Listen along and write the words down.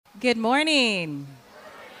Good morning.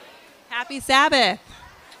 Happy Sabbath.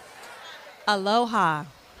 Aloha.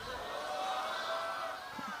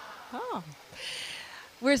 Oh.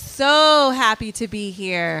 We're so happy to be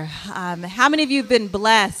here. How many of you have been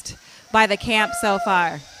blessed by the camp so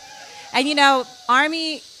far? And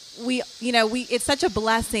Army, it's such a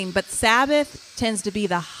blessing, but Sabbath tends to be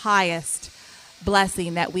the highest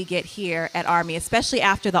blessing that we get here at Army, especially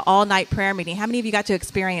after the all-night prayer meeting. How many of you got to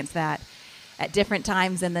experience that at different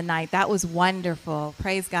times in the night? That was wonderful.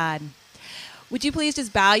 Praise God. Would you please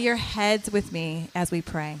just bow your heads with me as we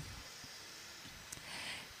pray?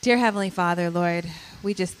 Dear Heavenly Father, Lord,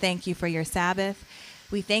 we just thank you for your Sabbath.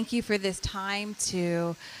 We thank you for this time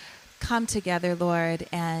to come together, Lord,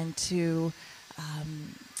 and to,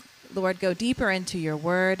 Lord, go deeper into your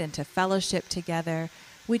word and to fellowship together.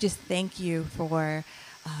 We just thank you for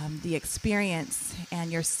the experience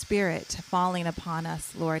and your spirit falling upon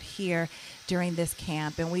us, Lord, here during this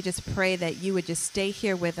camp. And we just pray that you would just stay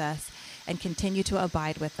here with us and continue to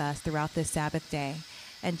abide with us throughout this Sabbath day.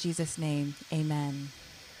 In Jesus' name, amen.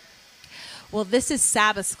 Well, this is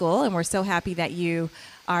Sabbath School, and we're so happy that you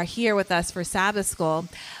are here with us for Sabbath School.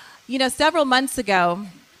 Several months ago,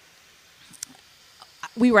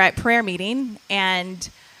 we were at prayer meeting, and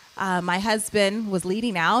my husband was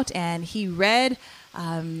leading out, and he read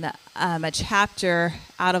a chapter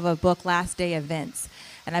out of a book, Last Day Events,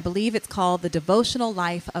 and I believe it's called The Devotional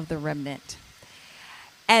Life of the Remnant.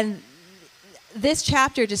 And this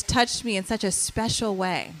chapter just touched me in such a special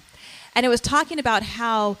way. And it was talking about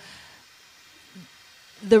how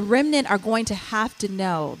the remnant are going to have to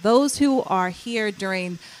know, those who are here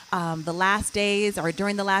during the last days or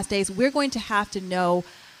during the last days, we're going to have to know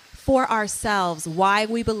for ourselves why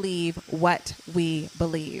we believe what we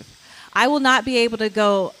believe. I will not be able to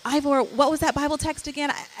go, Ivor, what was that Bible text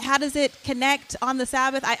again? How does it connect on the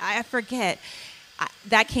Sabbath? I forget.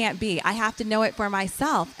 That can't be. I have to know it for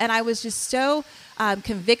myself. And I was just so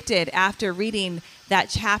convicted after reading that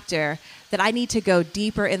chapter that I need to go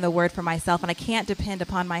deeper in the word for myself, and I can't depend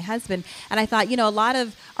upon my husband. And I thought, a lot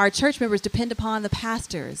of our church members depend upon the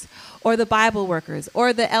pastors or the Bible workers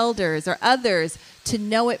or the elders or others to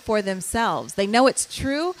know it for themselves. They know it's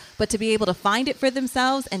true, but to be able to find it for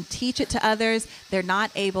themselves and teach it to others, they're not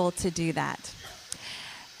able to do that.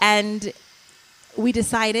 And we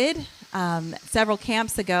decided several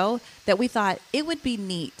camps ago that we thought it would be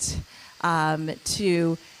neat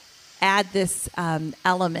to add this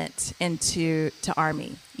element to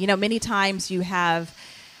Army. Many times you have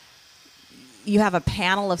a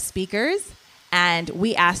panel of speakers, and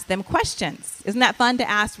we ask them questions. Isn't that fun to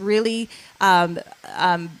ask really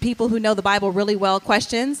people who know the Bible really well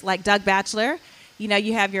questions, like Doug Batchelor?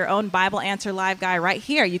 You have your own Bible Answer Live guy right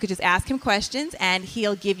here. You could just ask him questions, and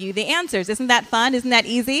he'll give you the answers. Isn't that fun? Isn't that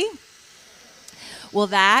easy? Well,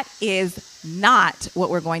 that is not what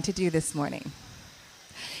we're going to do this morning.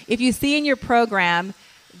 If you see in your program,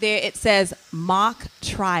 there it says mock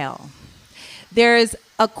trial. There's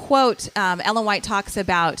a quote Ellen White talks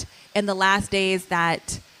about in the last days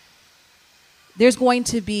that there's going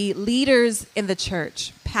to be leaders in the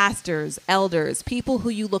church, pastors, elders, people who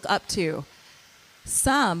you look up to.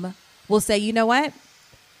 Some will say, you know what?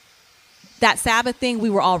 That Sabbath thing, we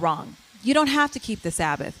were all wrong. You don't have to keep the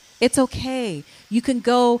Sabbath. It's okay. You can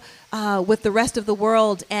go with the rest of the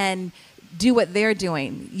world and do what they're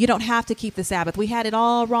doing. You don't have to keep the Sabbath. We had it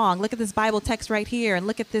all wrong. Look at this Bible text right here and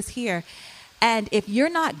look at this here. And if you're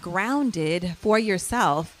not grounded for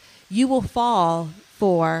yourself, you will fall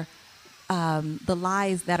for the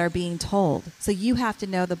lies that are being told. So you have to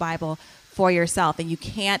know the Bible for yourself, and you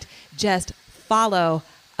can't just follow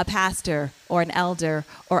a pastor or an elder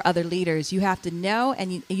or other leaders. You have to know,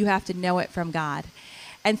 and you have to know it from God.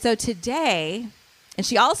 And so today, and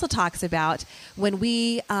she also talks about when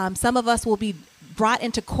we, some of us will be brought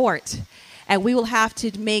into court, and we will have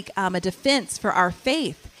to make a defense for our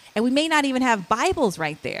faith. And we may not even have Bibles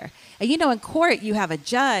right there. And in court, you have a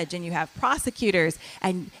judge and you have prosecutors.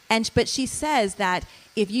 But she says that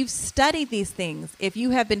if you've studied these things, if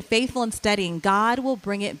you have been faithful in studying, God will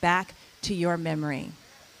bring it back to your memory.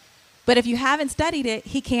 But if you haven't studied it,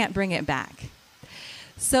 he can't bring it back.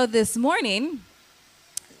 So this morning,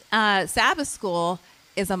 Sabbath School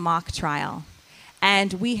is a mock trial.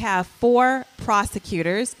 And we have 4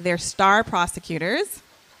 prosecutors. They're star prosecutors.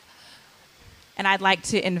 And I'd like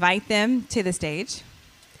to invite them to the stage.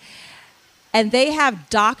 And they have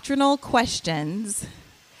doctrinal questions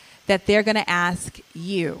that they're going to ask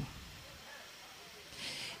you.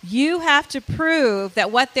 You have to prove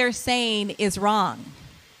that what they're saying is wrong.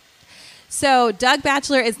 So Doug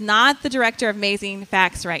Batchelor is not the director of Amazing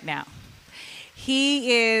Facts right now.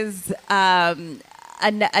 He is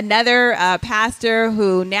another pastor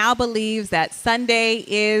who now believes that Sunday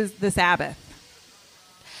is the Sabbath.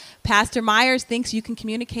 Pastor Myers thinks you can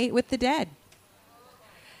communicate with the dead.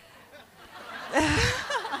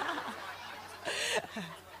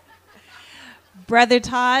 Brother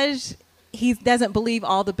Taj, he doesn't believe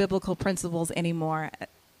all the biblical principles anymore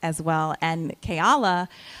as well. And Keala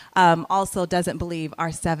also doesn't believe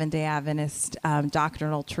our Seventh-day Adventist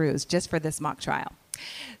doctrinal truths, just for this mock trial.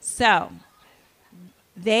 So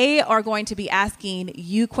they are going to be asking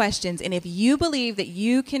you questions. And if you believe that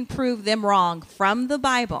you can prove them wrong from the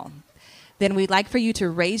Bible, then we'd like for you to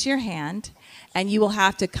raise your hand. And you will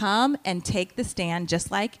have to come and take the stand just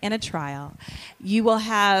like in a trial. You will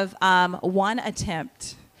have one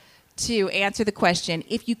attempt to answer the question.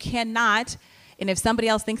 If you cannot, and if somebody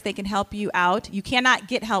else thinks they can help you out, you cannot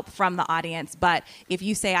get help from the audience. But if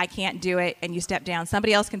you say, I can't do it, and you step down,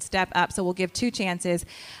 somebody else can step up. So we'll give 2 chances.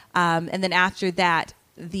 And then after that,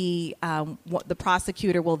 the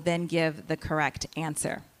prosecutor will then give the correct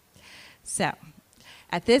answer. So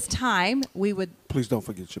at this time, we would... Please don't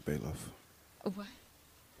forget your bailiff. What?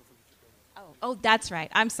 Oh, that's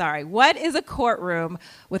right. I'm sorry. What is a courtroom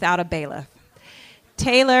without a bailiff?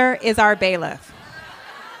 Taylor is our bailiff.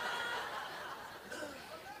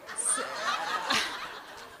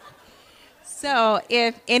 So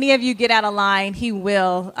if any of you get out of line, he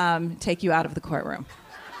will take you out of the courtroom.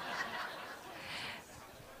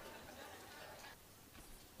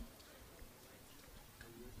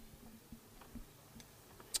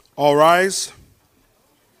 All rise.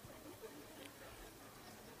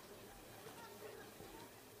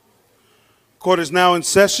 Court is now in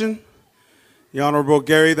session. The Honorable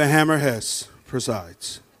Gary the Hammer Hess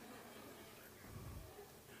presides.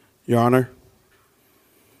 Your Honor.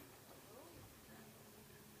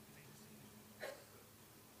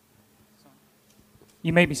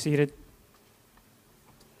 You may be seated.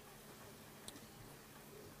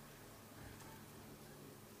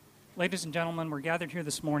 Ladies and gentlemen, we're gathered here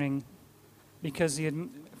this morning because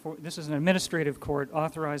this is an administrative court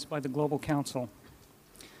authorized by the Global Council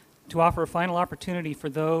to offer a final opportunity for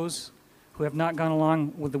those who have not gone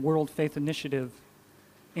along with the World Faith Initiative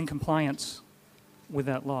in compliance with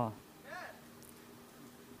that law.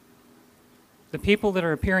 The people that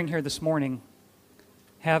are appearing here this morning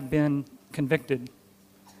have been convicted,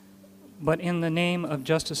 but in the name of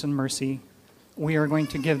justice and mercy, we are going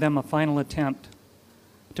to give them a final attempt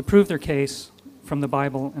to prove their case from the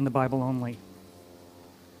Bible and the Bible only.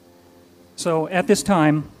 So at this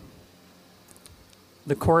time,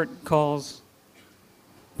 the court calls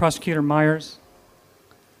Prosecutor Myers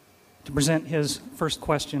to present his first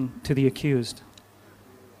question to the accused.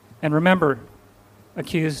 And remember,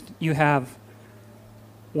 accused, you have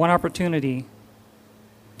one opportunity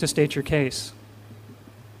to state your case.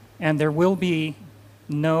 And there will be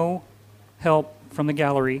no help from the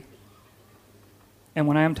gallery. And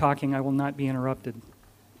when I am talking, I will not be interrupted.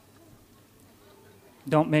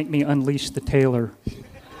 Don't make me unleash the Taylor.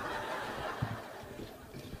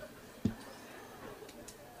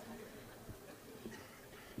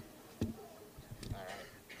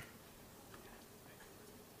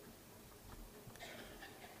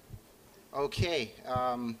 Okay,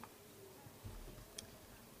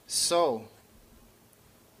 so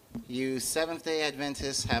you Seventh-day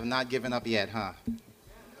Adventists have not given up yet, huh?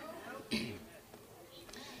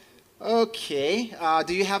 Okay,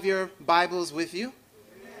 do you have your Bibles with you?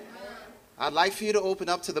 I'd like for you to open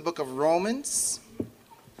up to the book of Romans,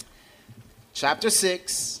 chapter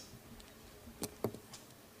 6.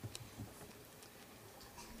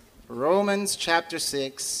 Romans chapter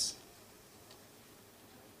 6.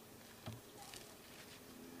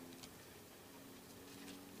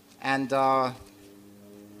 And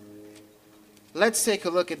let's take a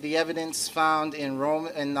look at the evidence found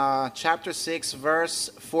in chapter 6, verse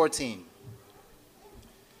 14.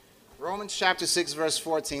 Romans chapter 6, verse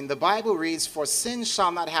 14. The Bible reads, "For sin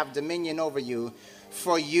shall not have dominion over you,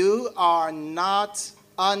 for you are not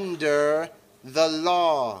under the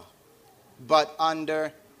law, but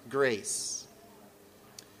under grace."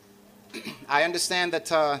 I understand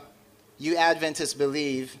that you Adventists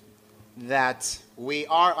believe that we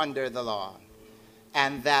are under the law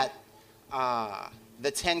and that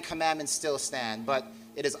the 10 Commandments still stand. But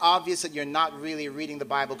it is obvious that you're not really reading the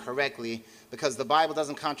Bible correctly, because the Bible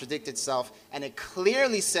doesn't contradict itself. And it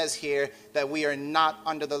clearly says here that we are not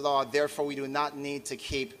under the law. Therefore, we do not need to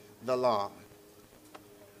keep the law.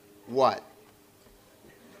 What?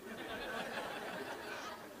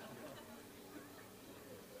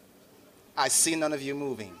 I see none of you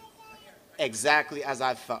moving. Exactly as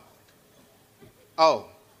I thought. Oh,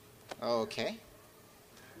 okay.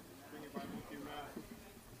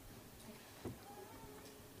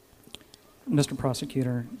 Mr.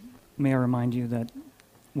 Prosecutor, may I remind you that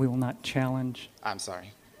we will not challenge I'm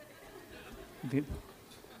sorry. the...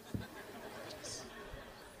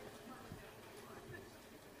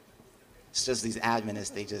 It's just these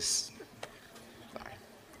administs, they just...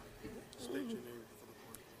 Sorry.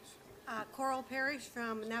 Coral Parrish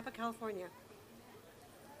from Napa, California.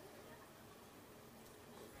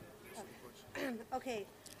 Okay,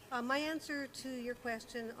 my answer to your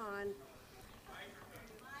question on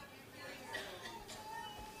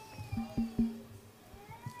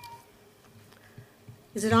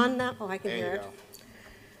is it on now? Oh, I can There hear you it.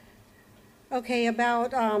 go. Okay,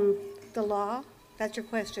 about the law. That's your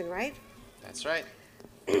question, right? That's right.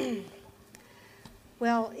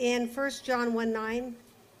 Well, in 1 John 1:9,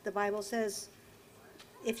 the Bible says,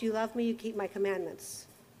 "If you love me, you keep my commandments."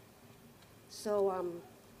 So,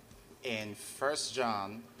 In 1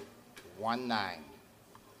 John 1:9.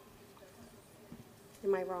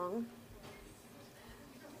 am I wrong?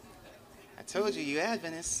 I told you, you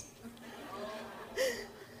Adventists.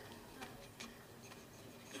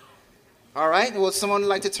 All right, would someone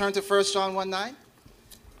like to turn to 1 John 1:9?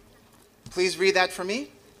 Please read that for me.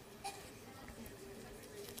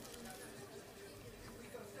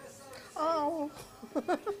 Oh.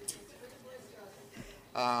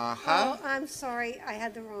 Uh-huh. Oh, I'm sorry. I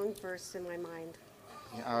had the wrong verse in my mind.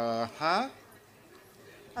 Uh-huh.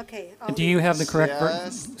 Okay. Do you have the correct Yes.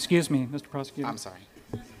 verse? Excuse me, Mr. Prosecutor. I'm sorry.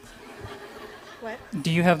 What?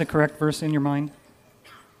 Do you have the correct verse in your mind?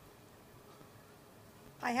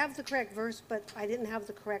 I have the correct verse, but I didn't have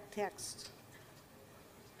the correct text.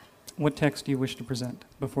 What text do you wish to present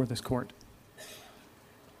before this court?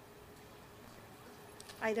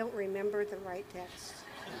 I don't remember the right text.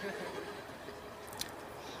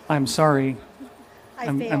 I'm sorry. I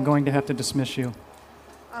I'm failed. going to have to dismiss you.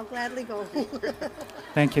 I'll gladly go.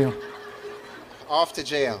 Thank you. Off to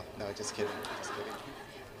jail. No, just kidding. Just kidding.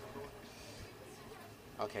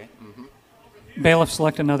 Okay. Bailiff,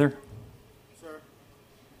 select another. Sir,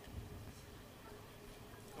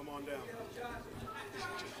 come on down.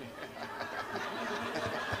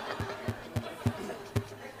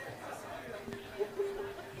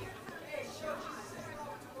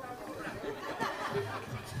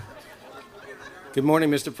 Good morning,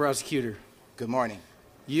 Mr. Prosecutor. Good morning.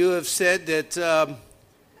 You have said that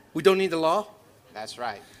we don't need the law? That's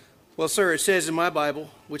right. Well, sir, it says in my Bible,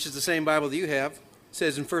 which is the same Bible that you have, it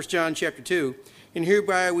says in 1 John chapter 2, "And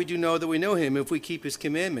hereby we do know that we know him, if we keep his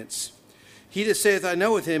commandments. He that saith, I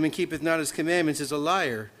knoweth him, and keepeth not his commandments, is a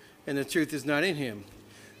liar, and the truth is not in him."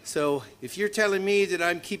 So if you're telling me that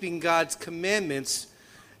I'm keeping God's commandments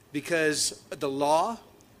because the law,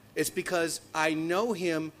 it's because I know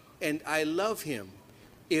him and I love him.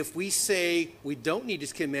 If we say we don't need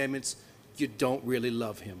his commandments, you don't really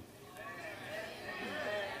love him.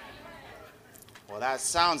 Well, that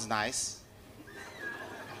sounds nice.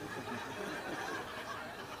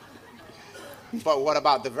 But what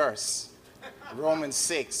about the verse? Romans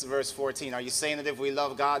 6, verse 14. Are you saying that if we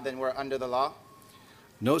love God, then we're under the law?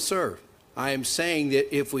 No, sir. I am saying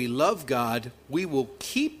that if we love God, we will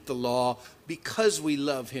keep the law because we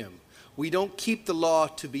love him. We don't keep the law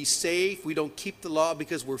to be saved. We don't keep the law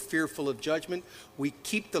because we're fearful of judgment. We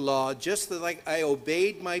keep the law just like I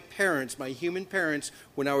obeyed my parents, my human parents,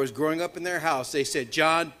 when I was growing up in their house. They said,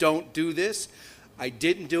 "John, don't do this." I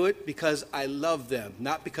didn't do it because I loved them,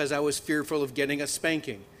 not because I was fearful of getting a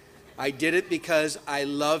spanking. I did it because I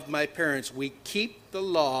loved my parents. We keep the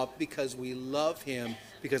law because we love him,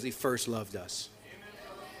 because he first loved us.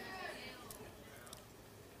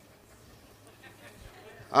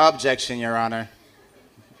 Objection, Your Honor.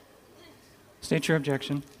 State your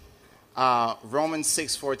objection. Romans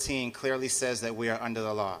 6:14 clearly says that we are under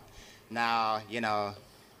the law. Now,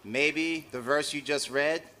 maybe the verse you just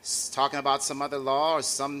read is talking about some other law or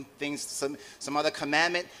some things, some other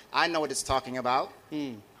commandment. I know what it's talking about.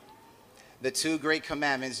 The two great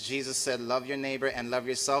commandments, Jesus said, love your neighbor and love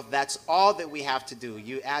yourself. That's all that we have to do.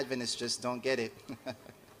 You Adventists just don't get it.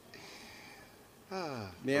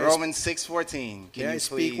 Romans 6:14. Can May I you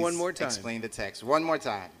speak please one more time? explain the text? One more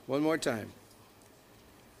time. One more time.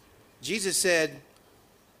 Jesus said,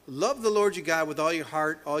 love the Lord your God with all your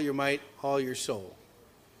heart, all your might, all your soul.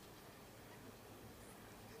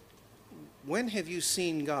 When have you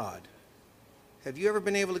seen God? Have you ever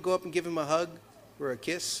been able to go up and give him a hug or a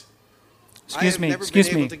kiss? I have never been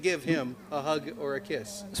able to give him a hug or a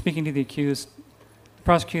kiss. Speaking to the accused, the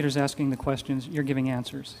prosecutor's asking the questions. You're giving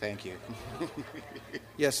answers. Thank you.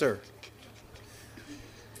 Yes, sir.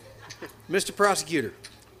 Mr. Prosecutor,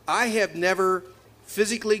 I have never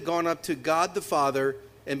physically gone up to God the Father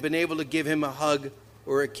and been able to give him a hug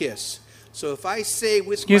or a kiss. So if I say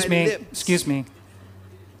with Excuse my me. lips... Excuse me.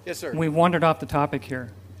 Yes, sir. We wandered off the topic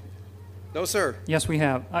here. No, sir. Yes, we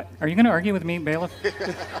have. Are you going to argue with me, bailiff?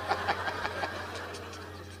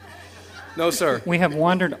 No, sir. We have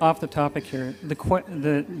wandered off the topic here.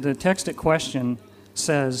 The text at question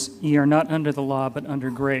says, "Ye are not under the law, but under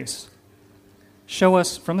grace." Show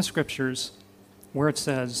us from the Scriptures where it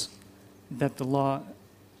says that the law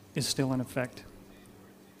is still in effect.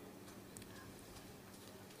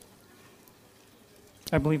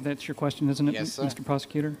 I believe that's your question, isn't it, Yes, sir. Mr.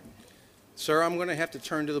 Prosecutor? Sir, I'm going to have to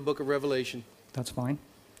turn to the book of Revelation. That's fine.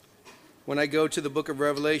 When I go to the book of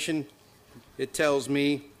Revelation, it tells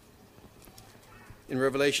me in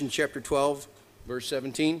Revelation chapter 12, verse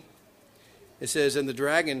 17, it says, "And the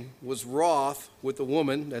dragon was wroth with the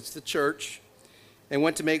woman," that's the church, "and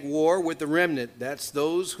went to make war with the remnant," that's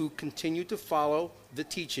those who continue to follow the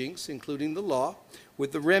teachings, including the law,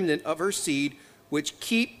 "with the remnant of her seed, which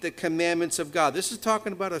keep the commandments of God." This is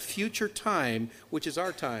talking about a future time, which is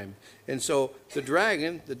our time. And so the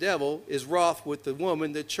dragon, the devil, is wroth with the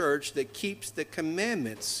woman, the church, that keeps the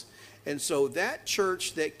commandments. And so that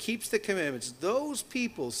church that keeps the commandments, those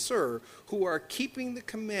people, sir, who are keeping the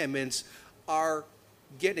commandments are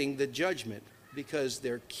getting the judgment because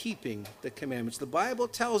they're keeping the commandments. The Bible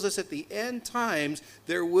tells us at the end times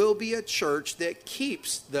there will be a church that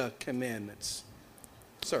keeps the commandments.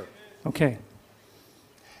 Sir. Okay.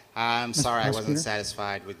 I'm sorry I wasn't Prosecutor?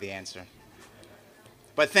 satisfied with the answer.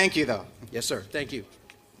 But thank you, though. Yes, sir. Thank you.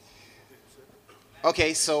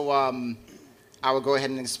 Okay, so I will go ahead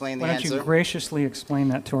and explain the Why don't answer. you graciously explain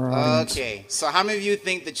that to our audience? Okay, so how many of you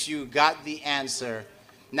think that you got the answer?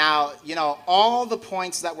 Now, you know, all the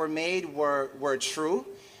points that were made were true,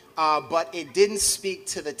 but it didn't speak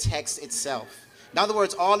to the text itself. In other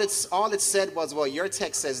words, all it said was, well, your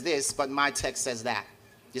text says this, but my text says that.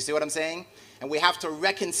 You see what I'm saying? And we have to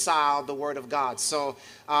reconcile the Word of God. So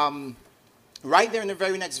right there in the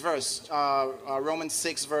very next verse, Romans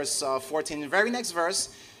 6, verse 14, in the very next verse,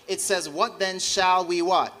 it says, "What then shall we"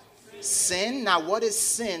 what? Sin. Now, what is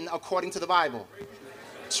sin according to the Bible?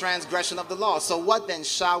 Transgression of the law. So what then?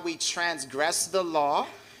 Shall we transgress the law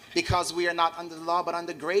because we are not under the law but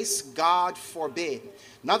under grace? God forbid.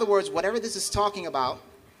 In other words, whatever this is talking about,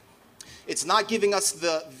 it's not giving us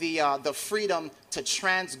the freedom to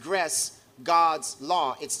transgress God's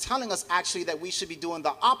law. It's telling us actually that we should be doing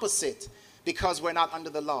the opposite because we're not under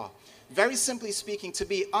the law. Very simply speaking, to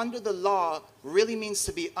be under the law really means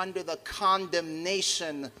to be under the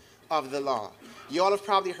condemnation of the law. You all have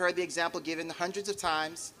probably heard the example given hundreds of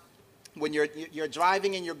times. When you're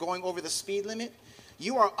driving and you're going over the speed limit,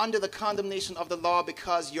 you are under the condemnation of the law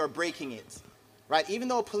because you're breaking it. Right? Even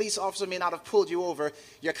though a police officer may not have pulled you over,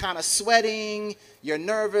 you're kind of sweating, you're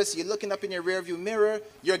nervous, you're looking up in your rearview mirror,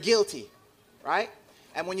 you're guilty. Right?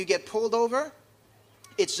 And when you get pulled over,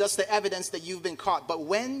 it's just the evidence that you've been caught. But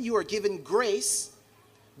when you are given grace,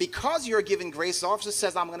 because you're given grace, the officer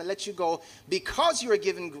says, "I'm going to let you go." Because you are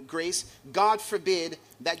given grace, God forbid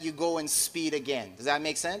that you go and speed again. Does that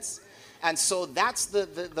make sense? And so that's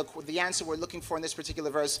the answer we're looking for in this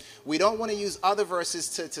particular verse. We don't want to use other verses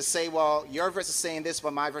to say, well, your verse is saying this,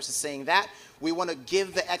 but my verse is saying that. We want to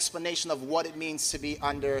give the explanation of what it means to be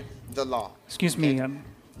under the law. Excuse me,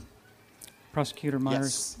 Prosecutor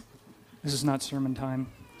Myers. Yes. This is not sermon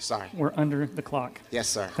time. Sorry. We're under the clock. Yes,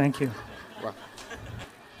 sir. Thank you. Well,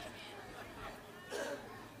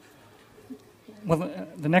 Will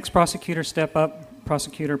the next prosecutor step up?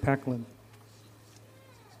 Prosecutor Pacleb.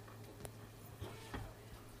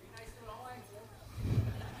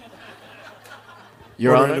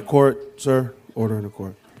 Your Order in Honor, the court, sir. Order in the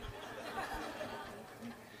court.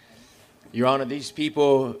 Your Honor, these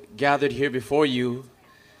people gathered here before you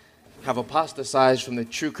have apostatized from the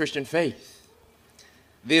true Christian faith.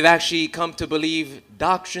 They've actually come to believe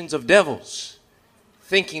doctrines of devils,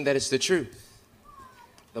 thinking that it's the truth.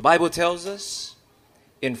 The Bible tells us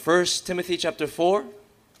in 1 Timothy chapter 4,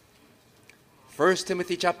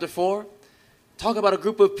 talk about a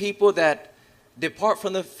group of people that depart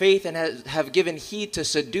from the faith and have given heed to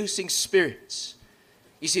seducing spirits.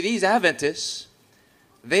 You see, these Adventists,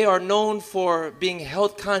 they are known for being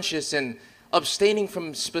health conscious and abstaining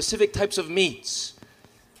from specific types of meats.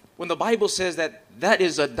 When the Bible says that that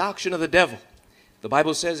is a doctrine of the devil, the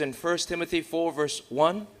Bible says in 1 Timothy 4 verse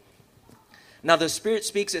 1, "Now the Spirit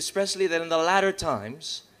speaks expressly that in the latter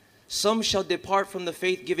times some shall depart from the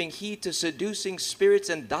faith, giving heed to seducing spirits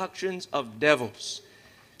and doctrines of devils,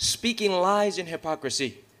 speaking lies in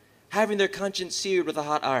hypocrisy, having their conscience seared with a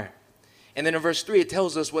hot iron." And then in verse 3 it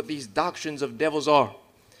tells us what these doctrines of devils are.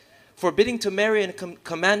 "Forbidding to marry and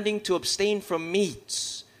commanding to abstain from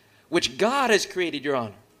meats, which God has created, Your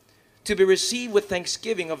Honor, to be received with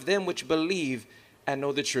thanksgiving of them which believe and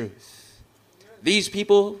know the truth. These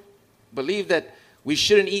people believe that we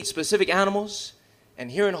shouldn't eat specific animals,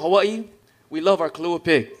 and here in Hawaii, we love our Kahlua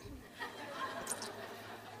pig.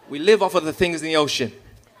 We live off of the things in the ocean.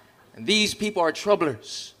 And these people are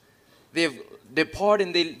troublers. They have departed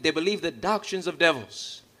and they believe the doctrines of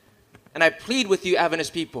devils. And I plead with you,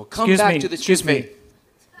 Adventist people, come back to the true faith.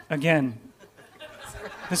 Again,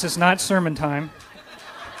 this is not sermon time.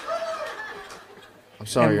 I'm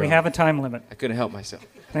sorry, and we have a time limit. I couldn't help myself.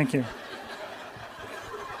 Thank you.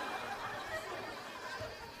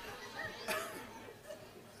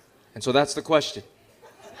 And so that's the question.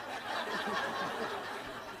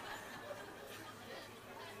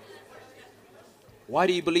 Why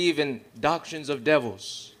do you believe in doctrines of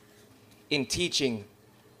devils, in teaching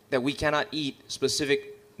that we cannot eat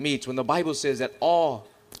specific meats when the Bible says that all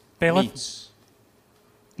Bailiff, meats?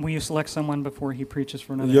 Will you select someone before he preaches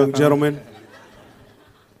for another Young half hour? gentleman,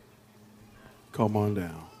 come on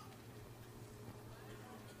down.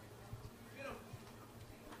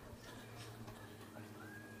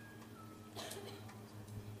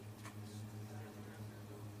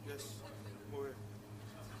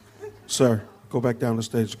 Sir, go back down the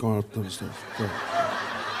stage. Go up to the stage. Go ahead.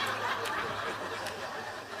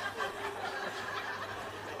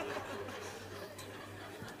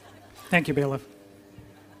 Thank you, Bailiff.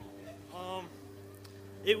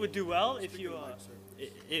 It would do well if you.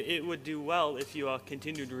 It would do well if you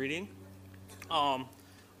continued reading. I'll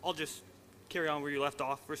just carry on where you left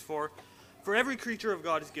off. Verse 4: For every creature of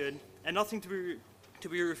God is good, and nothing to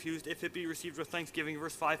be refused if it be received with thanksgiving.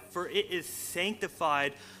 Verse 5: For it is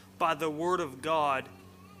sanctified by the word of God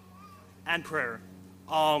and prayer.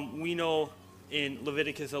 We know in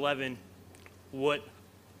Leviticus 11 what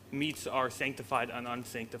meats are sanctified and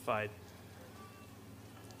unsanctified.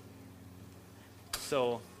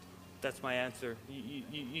 So that's my answer.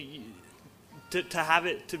 To have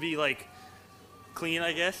it to be like clean,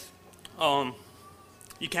 I guess,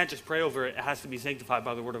 you can't just pray over it. It has to be sanctified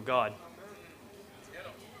by the word of God.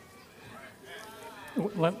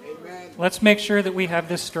 Let's make sure that we have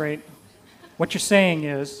this straight. What you're saying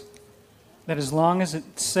is that as long as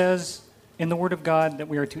it says in the Word of God that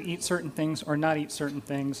we are to eat certain things or not eat certain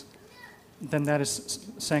things, then that is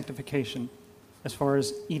sanctification as far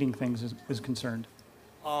as eating things is concerned.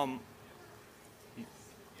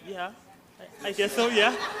 Yeah, I guess so,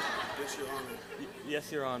 yeah. Yes, Your Honor.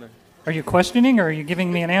 Yes, Your Honor. Are you questioning or are you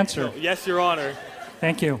giving me an answer? No, yes, Your Honor.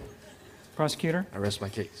 Thank you. Prosecutor? I rest my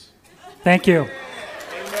case. Thank you.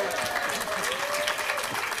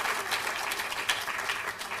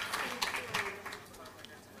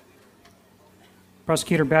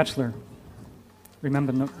 Prosecutor Batchelor,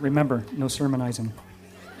 remember, no sermonizing.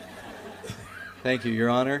 Thank you, Your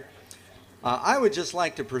Honor. I would just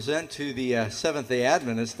like to present to the Seventh-day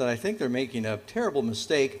Adventists that I think they're making a terrible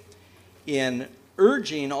mistake in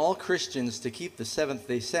urging all Christians to keep the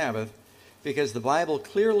seventh-day Sabbath, because the Bible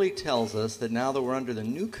clearly tells us that now that we're under the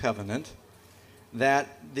new covenant, that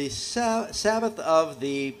the Sabbath of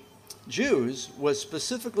the Jews was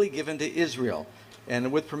specifically given to Israel.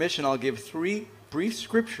 And with permission, I'll give 3 brief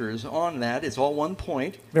scriptures on that. It's all one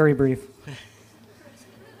point. Very brief.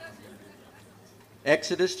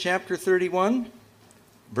 Exodus chapter 31,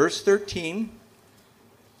 verse 13.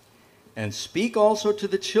 And speak also to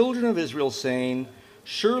the children of Israel, saying,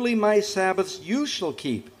 Surely my Sabbaths you shall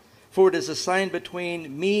keep, for it is a sign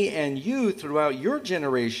between me and you throughout your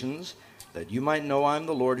generations, that you might know I am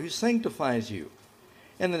the Lord who sanctifies you.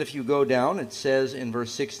 And then if you go down, it says in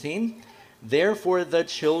verse 16, Therefore the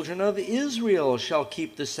children of Israel shall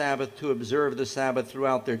keep the Sabbath to observe the Sabbath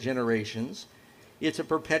throughout their generations. It's a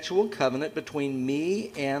perpetual covenant between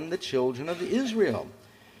me and the children of Israel.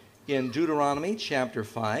 In Deuteronomy chapter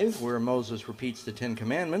 5, where Moses repeats the 10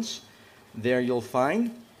 Commandments, there you'll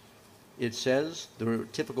find it says the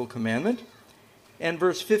typical commandment. And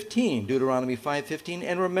verse 15, Deuteronomy 5:15,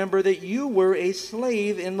 And remember that you were a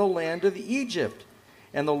slave in the land of Egypt,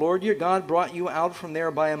 and the Lord your God brought you out from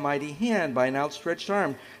there by a mighty hand, by an outstretched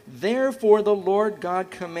arm. Therefore the Lord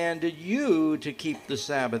God commanded you to keep the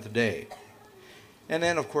Sabbath day. And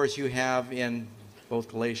then, of course, you have in both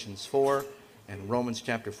Galatians 4 and Romans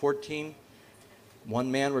chapter 14, one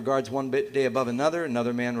man regards one day above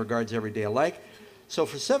another man regards every day alike. So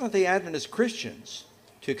for Seventh-day Adventist Christians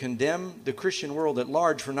to condemn the Christian world at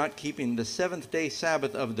large for not keeping the seventh-day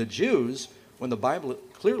Sabbath of the Jews, when the Bible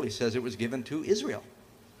clearly says it was given to Israel.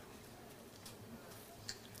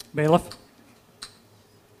 Bailiff?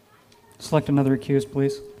 Select another accused,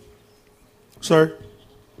 please. Sir,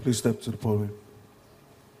 please step to the podium.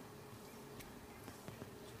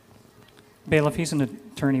 Bailiff, he's an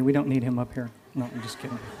attorney. We don't need him up here. No, I'm just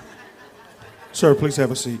kidding. Sir, please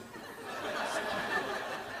have a seat.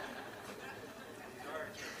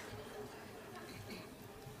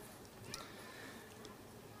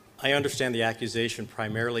 I understand the accusation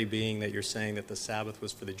primarily being that you're saying that the Sabbath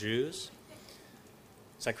was for the Jews.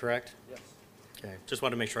 Is that correct? Yes. Okay. Just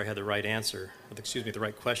wanted to make sure I had the right answer, the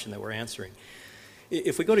right question that we're answering.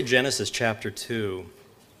 If we go to Genesis chapter 2,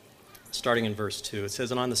 starting in verse 2, it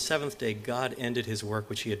says, "And on the seventh day God ended his work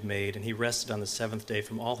which he had made, and he rested on the seventh day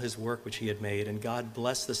from all his work which he had made. And God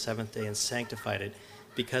blessed the seventh day and sanctified it,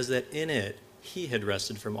 because that in it he had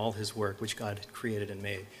rested from all his work which God had created and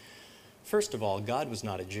made." First of all, God was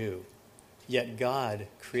not a Jew, yet God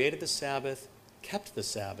created the Sabbath, kept the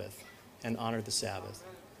Sabbath, and honored the Sabbath.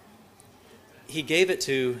 He gave it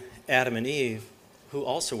to Adam and Eve, who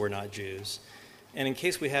also were not Jews. And in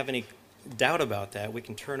case we have any doubt about that, we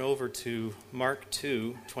can turn over to Mark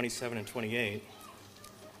 2, 27 and 28.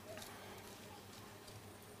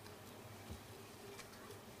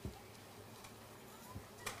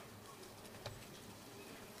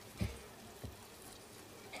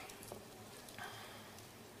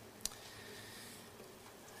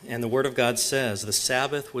 And the Word of God says, "The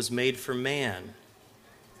Sabbath was made for man."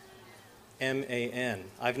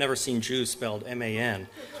 M-A-N. I've never seen Jews spelled M-A-N.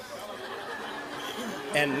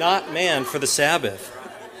 "And not man for the Sabbath.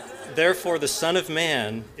 Therefore the Son of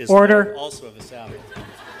Man is Order. also of the Sabbath."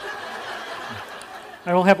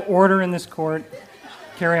 I will have order in this court.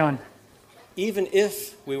 Carry on. Even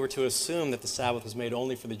if we were to assume that the Sabbath was made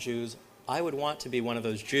only for the Jews, I would want to be one of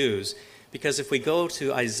those Jews, because if we go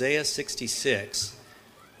to Isaiah 66,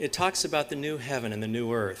 it talks about the new heaven and the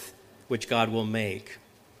new earth, which God will make.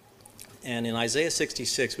 And in Isaiah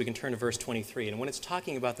 66, we can turn to verse 23. And when it's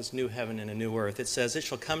talking about this new heaven and a new earth, it says, "It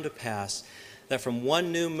shall come to pass that from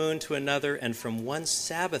one new moon to another and from one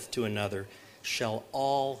Sabbath to another shall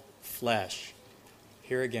all flesh."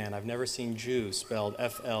 Here again, I've never seen Jew spelled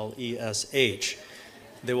F-L-E-S-H.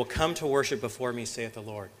 "They will come to worship before me, saith the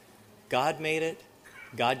Lord." God made it,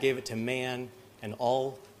 God gave it to man, and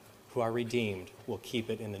all who are redeemed will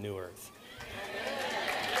keep it in the new earth.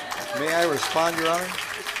 May I respond, Your Honor?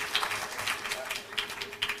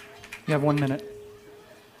 You have 1 minute.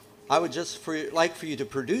 I would just like for you to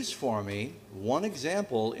produce for me one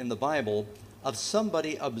example in the Bible of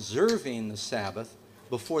somebody observing the Sabbath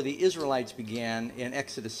before the Israelites began in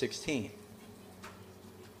Exodus 16.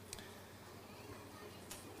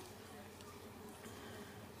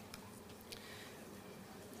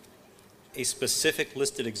 A specific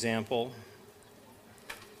listed example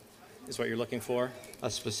is what you're looking for? A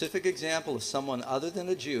specific example of someone other than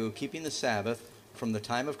a Jew keeping the Sabbath from the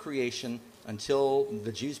time of creation until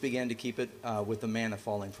the Jews began to keep it with the manna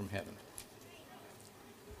falling from heaven.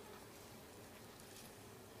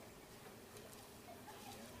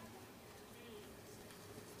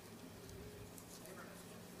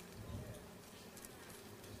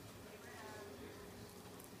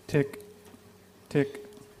 Tick, tick,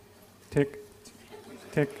 tick,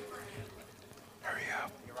 tick. Hurry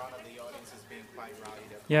up. Your Honor, the audience is being quite rowdy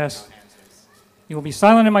up. Yes. You will be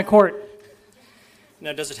silent in my court.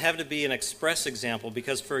 Now, does it have to be an express example?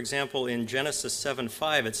 Because, for example, in Genesis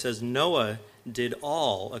 7:5, it says, "Noah did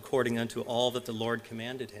all according unto all that the Lord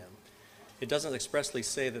commanded him." It doesn't expressly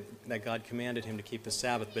say that God commanded him to keep the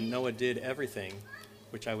Sabbath, but Noah did everything,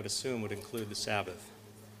 which I would assume would include the Sabbath.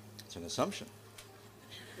 It's an assumption.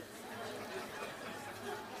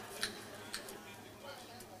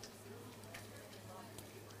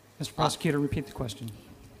 Mr. Prosecutor, repeat the question.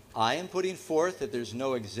 I am putting forth that there's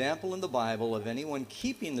no example in the Bible of anyone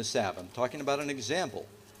keeping the Sabbath. I'm talking about an example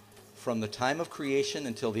from the time of creation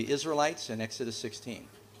until the Israelites in Exodus 16.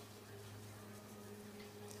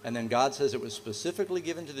 And then God says it was specifically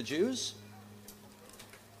given to the Jews.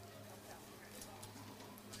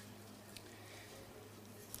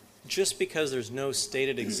 Just because there's no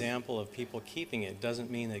stated example of people keeping it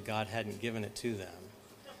doesn't mean that God hadn't given it to them.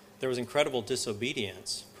 There was incredible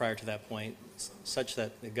disobedience prior to that point, such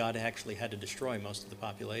that God actually had to destroy most of the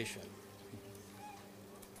population.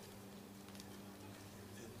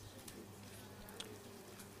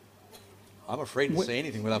 I'm afraid to say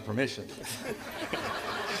anything without permission.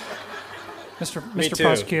 Mr.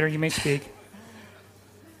 Prosecutor, you may speak.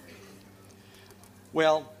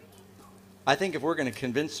 Well, I think if we're going to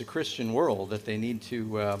convince the Christian world that they need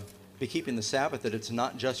to be keeping the Sabbath, that it's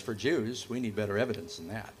not just for Jews, we need better evidence than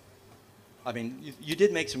that. I mean, you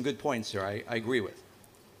did make some good points there, I agree with.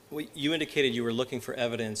 Well, you indicated you were looking for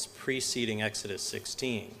evidence preceding Exodus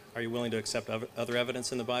 16. Are you willing to accept other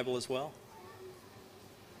evidence in the Bible as well?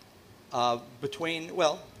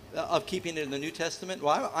 of keeping it in the New Testament?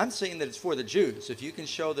 Well, I'm saying that it's for the Jews. If you can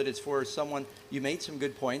show that it's for someone, you made some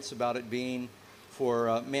good points about it being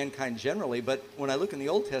for mankind generally, but when I look in the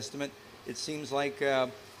Old Testament, it seems like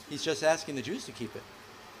he's just asking the Jews to keep it.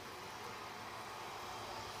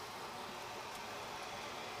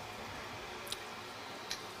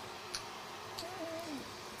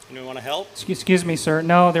 Anyone want to help? Excuse me, sir.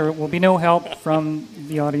 No, there will be no help from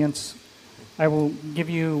the audience. I will give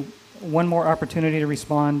you one more opportunity to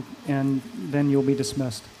respond, and then you'll be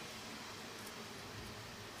dismissed.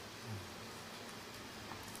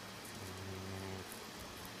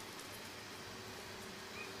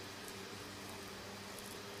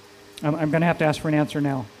 I'm going to have to ask for an answer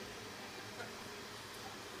now.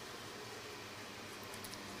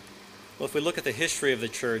 Well, if we look at the history of the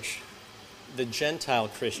church, the Gentile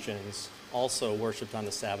Christians also worshiped on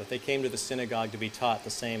the Sabbath. They came to the synagogue to be taught the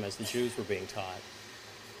same as the Jews were being taught.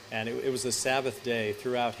 And it was the Sabbath day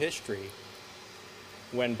throughout history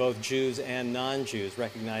when both Jews and non-Jews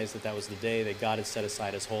recognized that that was the day that God had set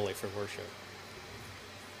aside as holy for worship.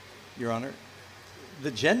 Your Honor,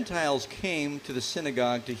 the Gentiles came to the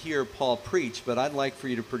synagogue to hear Paul preach, but I'd like for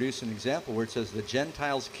you to produce an example where it says the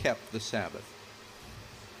Gentiles kept the Sabbath.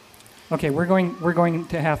 Okay, we're going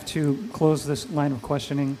to have to close this line of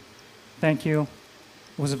questioning. Thank you.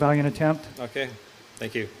 It was a valiant attempt. Okay,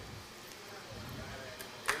 thank you.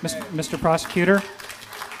 Mr. Prosecutor,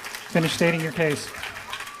 finish stating your case.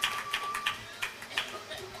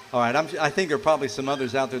 All right, I think there are probably some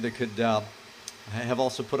others out there that could have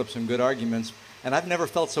also put up some good arguments. And I've never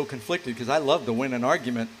felt so conflicted because I love to win an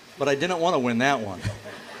argument, but I didn't want to win that one.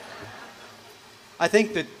 I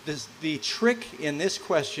think that the trick in this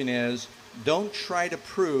question is don't try to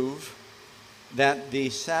prove that the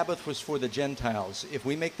Sabbath was for the Gentiles. If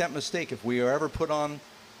we make that mistake, if we are ever put on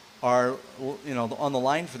on the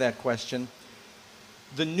line for that question,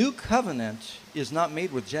 the new covenant is not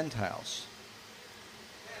made with Gentiles.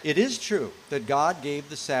 It is true that God gave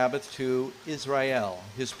the Sabbath to Israel,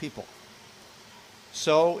 his people.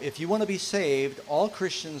 So if you want to be saved, all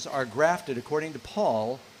Christians are grafted, according to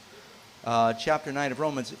Paul, chapter 9 of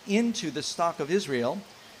Romans, into the stock of Israel.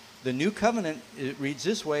 The new covenant, it reads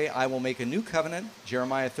this way: I will make a new covenant,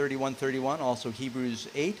 Jeremiah 31:31, also Hebrews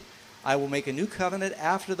 8. I will make a new covenant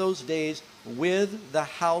after those days with the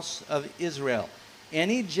house of Israel.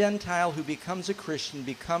 Any Gentile who becomes a Christian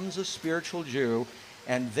becomes a spiritual Jew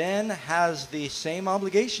and then has the same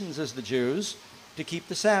obligations as the Jews to keep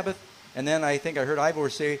the Sabbath. And then I think I heard Ivor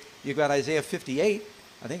say, you've got Isaiah 58,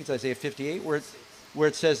 I think it's Isaiah 58, where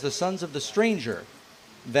it says, the sons of the stranger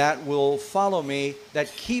that will follow me,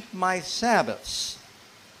 that keep my Sabbaths.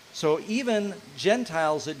 So even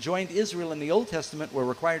Gentiles that joined Israel in the Old Testament were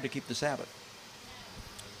required to keep the Sabbath.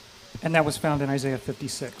 And that was found in Isaiah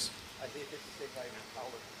 56.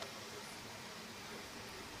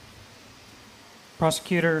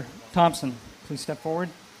 Prosecutor Thompson, please step forward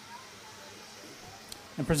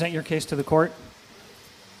and present your case to the court.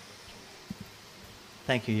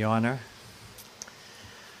 Thank you, Your Honor.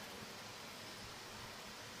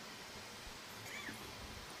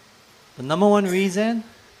 The number one reason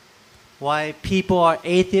why people are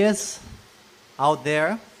atheists out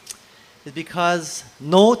there is because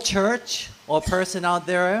no church or person out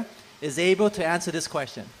there is able to answer this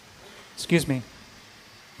question. Excuse me.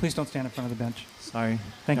 Please don't stand in front of the bench. Sorry,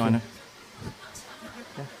 Thank Your you. Honor.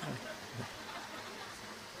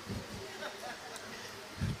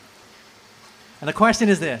 And the question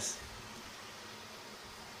is this: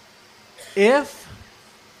 if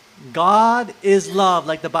God is love,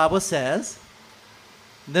 like the Bible says,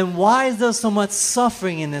 then why is there so much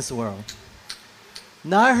suffering in this world?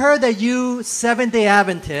 Now, I heard that you Seventh-day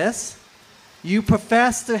Adventists, you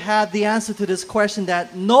profess to have the answer to this question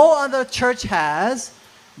that no other church has,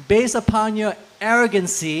 based upon your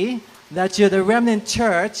arrogancy that you're the remnant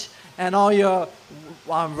church and all your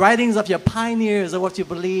writings of your pioneers of what you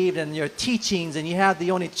believed and your teachings, and you have the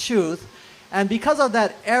only truth. And because of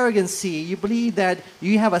that arrogancy, you believe that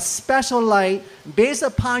you have a special light based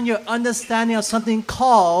upon your understanding of something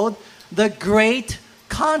called the Great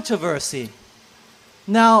Controversy.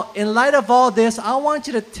 Now, in light of all this, I want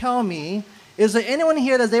you to tell me, is there anyone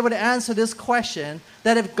here that's able to answer this question,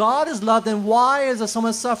 that if God is love, then why is there so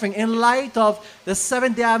much suffering, in light of the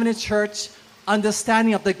Seventh-day Adventist Church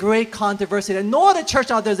understanding of the Great Controversy, that no other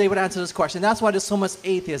church out there is able to answer this question? That's why there's so much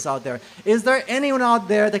atheists out there. Is there anyone out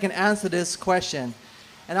there that can answer this question?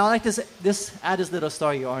 And I'd like to add this little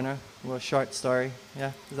story, Your Honor, a little short story.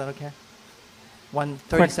 Yeah, is that okay?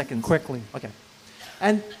 30 seconds. Quickly. Okay.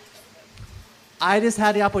 And I just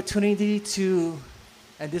had the opportunity to,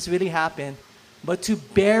 and this really happened, but to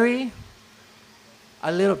bury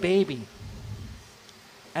a little baby.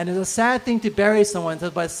 And it's a sad thing to bury someone,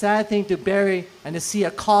 but a sad thing to bury and to see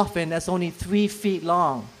a coffin that's only 3 feet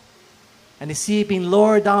long. And to see it being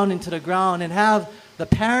lowered down into the ground and have the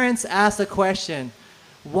parents ask the question,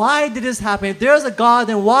 why did this happen? If there's a God,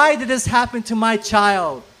 then why did this happen to my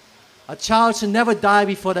child? A child should never die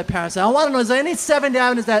before their parents. And I want to know, is there any Seventh-day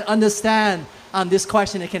Adventists that understand this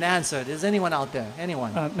question and can answer it? Is anyone out there?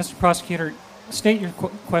 Anyone? Mr. Prosecutor, state your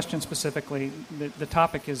question specifically. The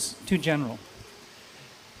topic is too general.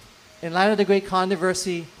 In light of the great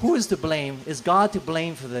controversy, who is to blame? Is God to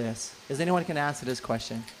blame for this? Is anyone can answer this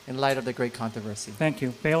question in light of the great controversy? Thank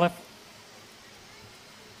you. Bailiff?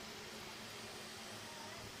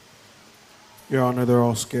 Your Honor, they're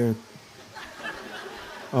all scared.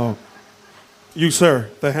 Oh. You, sir,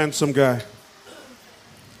 the handsome guy.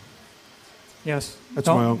 Yes. That's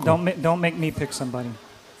my uncle. Don't make me pick somebody.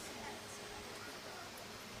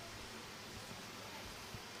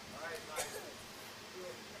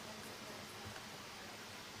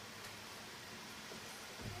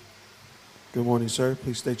 Good morning, sir.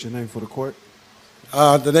 Please state your name for the court.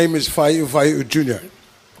 The name is Faiu Jr.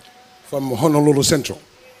 from Honolulu Central.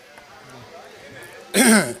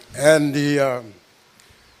 And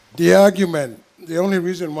the argument, the only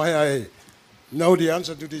reason why I know the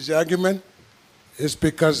answer to this argument is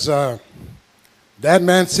because that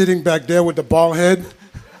man sitting back there with the bald head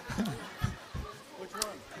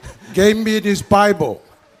gave me this Bible.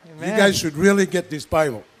 Amen. You guys should really get this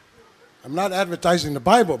Bible. I'm not advertising the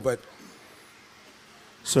Bible, but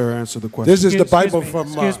sir, answer the question. This is the Bible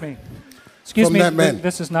from that man.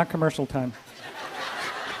 This is not commercial time.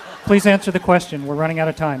 Please answer the question. We're running out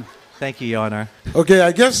of time. Thank you, Your Honor. Okay,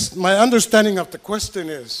 I guess my understanding of the question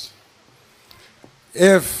is,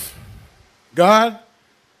 if God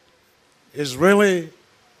is really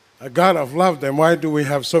a God of love, then why do we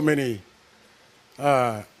have so many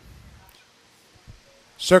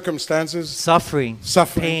circumstances? Suffering,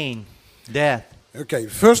 pain, death. Okay,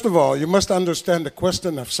 first of all, you must understand the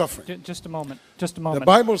question of suffering. Just a moment. Just a moment. The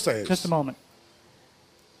Bible says. Just a moment.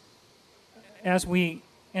 As we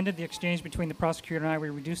ended the exchange between the prosecutor and I, we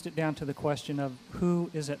reduced it down to the question of who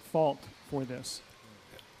is at fault for this.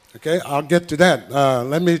 Okay, I'll get to that.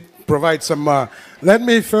 Let me provide some. Let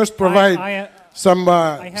me first provide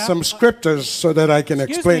some scriptures so that I can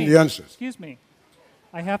explain the answers. Excuse me.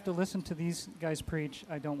 I have to listen to these guys preach.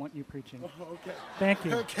 I don't want you preaching. Oh, okay. Thank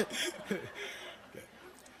you. Okay.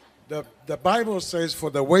 The Bible says, "For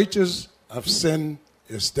the wages of sin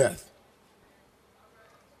is death."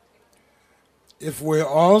 If we're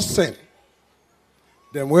all sin,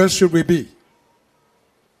 then where should we be?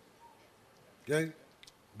 Okay?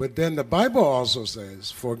 But then the Bible also says,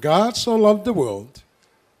 "For God so loved the world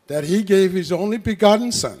that he gave his only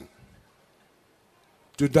begotten Son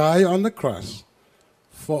to die on the cross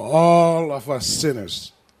for all of us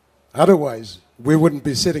sinners." Otherwise, we wouldn't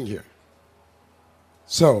be sitting here.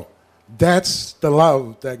 So, that's the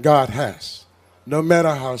love that God has. No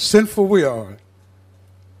matter how sinful we are,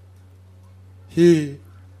 he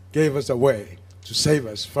gave us a way to save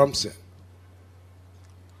us from sin.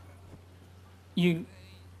 You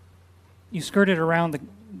skirted around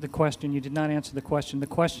the question. You did not answer the question. The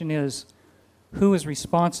question is, who is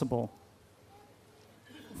responsible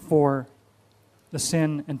for the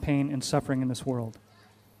sin and pain and suffering in this world?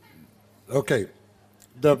 Okay.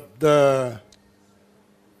 The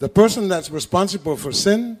person that's responsible for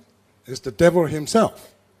sin is the devil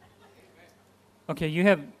himself. Okay, you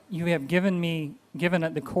have given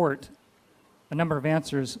at the court a number of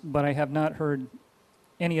answers, but I have not heard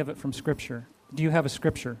any of it from Scripture. Do you have a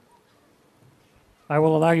Scripture? I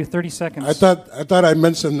will allow you 30 seconds. I thought I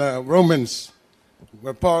mentioned Romans,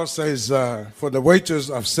 where Paul says, "For the wages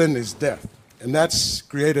of sin is death," and that's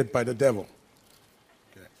created by the devil.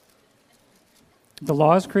 Okay. The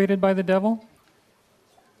law is created by the devil?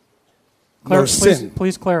 Sin.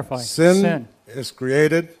 Please clarify. Sin is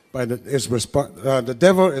created by the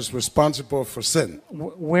devil is responsible for sin.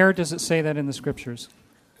 Where does it say that in the Scriptures?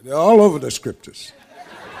 They're all over the Scriptures.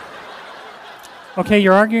 Okay,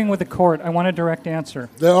 you're arguing with the court. I want a direct answer.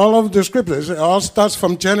 They're all over the Scriptures. It all starts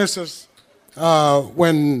from Genesis,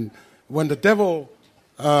 when the devil,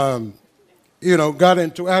 got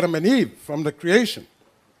into Adam and Eve from the creation.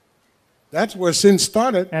 That's where sin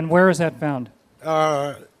started. And where is that found?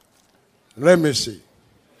 Let me see.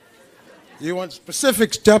 You want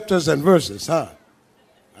specific chapters and verses, huh?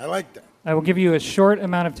 I like that. I will give you a short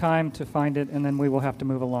amount of time to find it, and then we will have to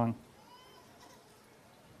move along.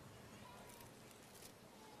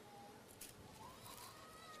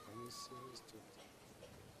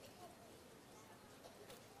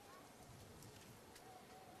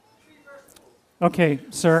 Okay,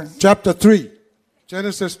 sir. Chapter 3.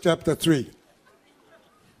 Genesis chapter 3. You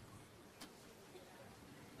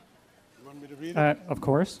want me to read it? Of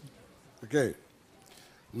course. Okay.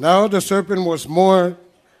 Now the serpent was more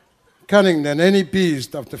cunning than any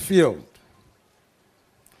beast of the field,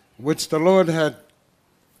 which the Lord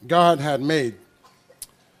God had made.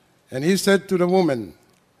 And he said to the woman,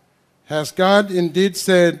 has God indeed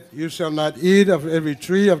said, you shall not eat of every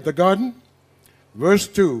tree of the garden? Verse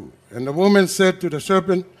 2, and the woman said to the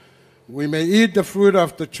serpent, we may eat the fruit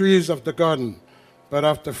of the trees of the garden, but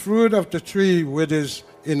of the fruit of the tree which is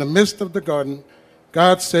in the midst of the garden,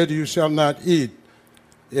 God said, you shall not eat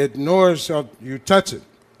it, nor shall you touch it,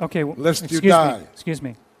 okay, well, lest you die. Excuse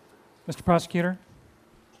me. Mr. Prosecutor,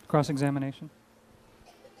 cross-examination.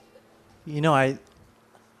 You know,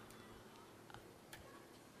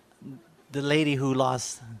 the lady who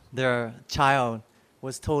lost their child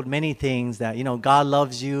was told many things that, you know, God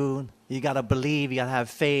loves you, you got to believe, you got to have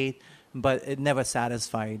faith, but it never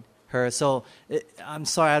satisfied her. So I'm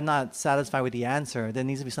sorry, I'm not satisfied with the answer. There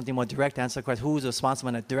needs to be something more direct to answer the question. Who's responsible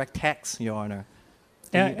in a direct text, Your Honor?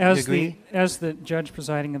 Do you agree? As the judge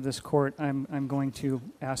presiding of this court, I'm going to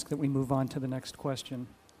ask that we move on to the next question.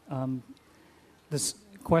 This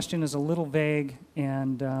question is a little vague,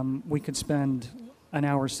 and we could spend an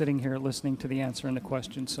hour sitting here listening to the answer and the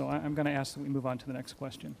question. So I'm going to ask that we move on to the next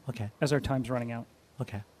question. Okay. As our time's running out.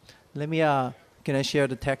 Okay. Let me, can I share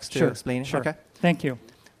the text to Sure, explain it? sure. Okay. Thank you.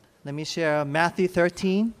 Let me share Matthew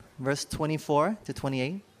 13, verse 24 to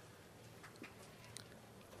 28.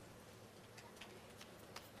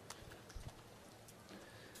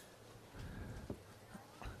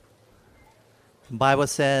 The Bible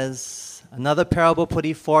says, another parable put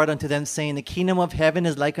he forward unto them, saying, the kingdom of heaven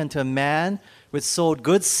is like unto a man which sowed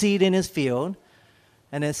good seed in his field.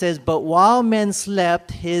 And it says, but while men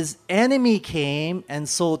slept, his enemy came and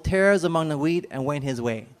sowed tares among the wheat and went his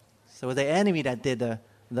way. So it was the enemy that did the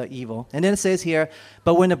evil. And then it says here,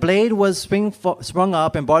 but when the blade was sprung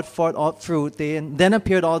up and brought forth all fruit, then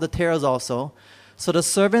appeared all the tares also. So the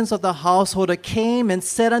servants of the householder came and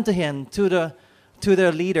said unto him, to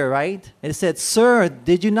their leader, right? And it said, sir,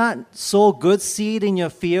 did you not sow good seed in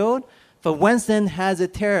your field? For whence then has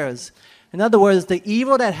it tares? In other words, the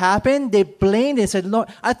evil that happened, they blamed it and said, Lord,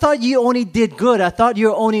 I thought you only did good. I thought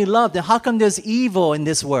you only loved. And how come there's evil in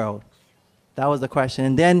this world? That was the question.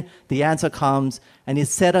 And then the answer comes, and he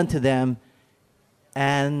said unto them,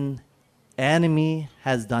 an enemy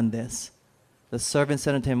has done this. The servant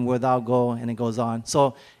said unto him, where thou go, and it goes on.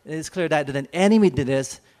 So it is clear that an enemy did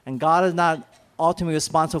this, and God is not ultimately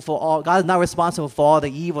responsible for all. God is not responsible for all the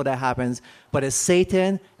evil that happens, but it's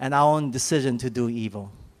Satan and our own decision to do evil.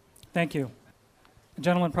 Thank you.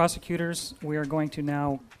 Gentlemen prosecutors, we are going to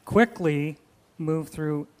now quickly move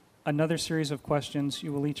through another series of questions.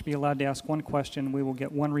 You will each be allowed to ask one question. We will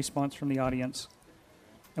get one response from the audience,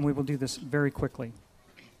 and we will do this very quickly.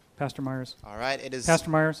 Pastor Myers. All right. It is. Pastor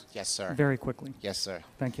Myers. Yes, sir. Very quickly. Yes, sir.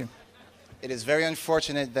 Thank you. It is very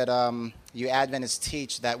unfortunate that you Adventists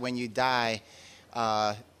teach that when you die,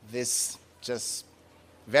 this just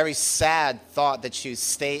very sad thought that you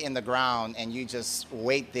stay in the ground and you just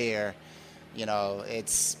wait there. You know,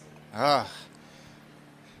 it's 2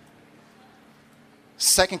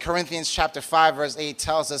 Corinthians chapter 5 verse 8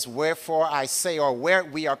 tells us, wherefore I say, or where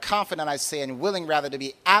we are confident I say, and willing rather to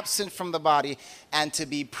be absent from the body and to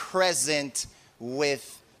be present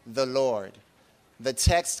with the Lord. The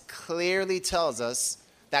text clearly tells us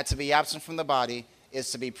that to be absent from the body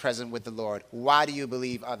is to be present with the Lord. Why do you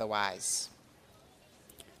believe otherwise?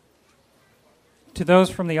 To those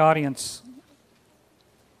from the audience,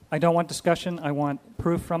 I don't want discussion. I want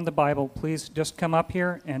proof from the Bible. Please just come up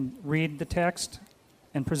here and read the text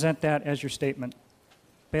and present that as your statement.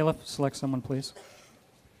 Bailiff, select someone, please.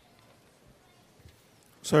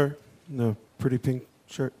 Sir, the pretty pink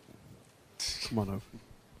shirt. Come on over.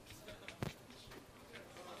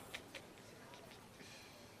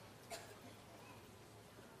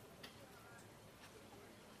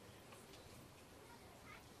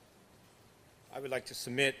 I would like to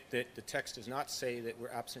submit that the text does not say that we're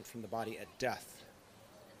absent from the body at death.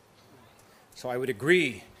 So I would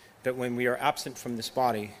agree that when we are absent from this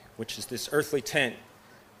body, which is this earthly tent,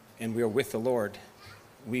 and we are with the Lord,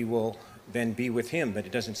 we will then be with him, but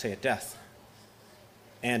it doesn't say at death.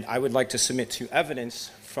 And I would like to submit to evidence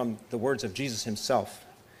from the words of Jesus himself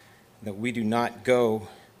that we do not go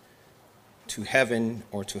to heaven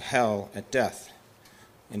or to hell at death.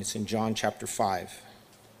 And it's in John chapter 5.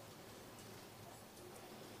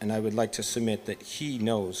 And I would like to submit that he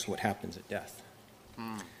knows what happens at death.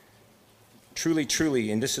 Truly, truly,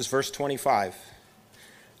 and this is verse 25,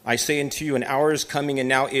 I say unto you, an hour is coming and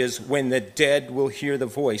now is when the dead will hear the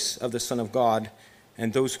voice of the Son of God,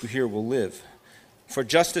 and those who hear will live. For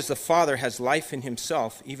just as the Father has life in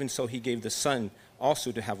himself, even so he gave the Son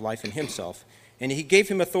also to have life in himself. And he gave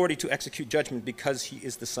him authority to execute judgment because he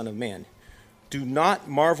is the Son of Man. Do not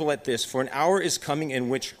marvel at this, for an hour is coming in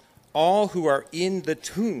which all who are in the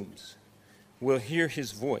tombs will hear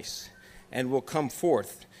his voice and will come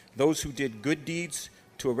forth, those who did good deeds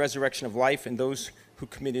to a resurrection of life, and those who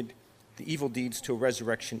committed the evil deeds to a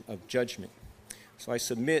resurrection of judgment. So I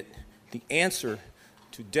submit the answer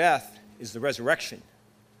to death is the resurrection,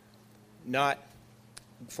 not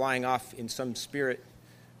flying off in some spirit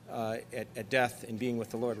at death and being with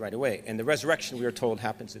the Lord right away. And the resurrection, we are told,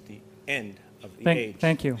 happens at the end of the age.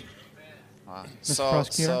 Thank you.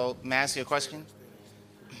 So may I ask you a question?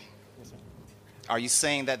 Are you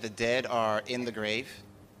saying that the dead are in the grave?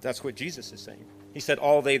 That's what Jesus is saying. He said,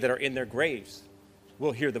 all they that are in their graves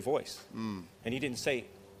will hear the voice. And he didn't say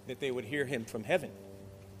that they would hear him from heaven,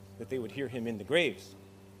 that they would hear him in the graves.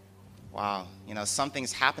 Wow. You know,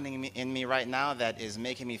 something's happening in me right now that is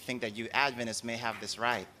making me think that you Adventists may have this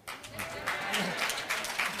right.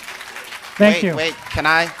 Thank you. Wait, can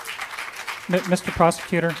I? Mr.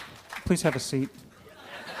 Prosecutor, please have a seat.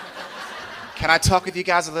 Can I talk with you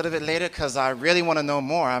guys a little bit later? Because I really want to know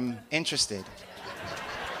more. I'm interested.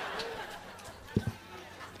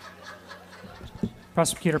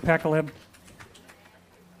 Prosecutor Pacleb,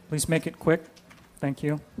 please make it quick. Thank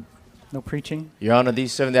you. No preaching. Your Honor,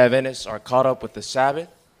 these Seventh-day Adventists are caught up with the Sabbath,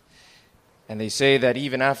 and they say that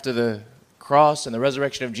even after the cross and the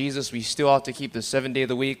resurrection of Jesus, we still ought to keep the 7th day of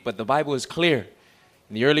the week, but the Bible is clear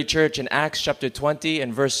in the early church in Acts chapter 20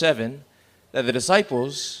 and verse 7 that the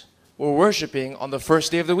disciples were worshiping on the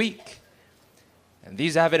first day of the week. And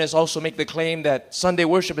these Adventists also make the claim that Sunday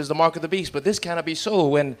worship is the mark of the beast, but this cannot be so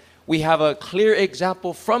when we have a clear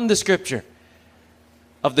example from the Scripture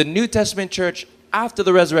of the New Testament church after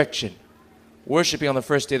the resurrection worshiping on the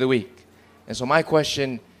first day of the week. And so my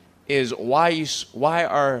question is, why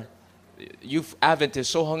are you Adventists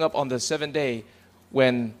so hung up on the 7th day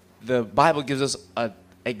when the Bible gives us an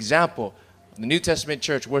example of the New Testament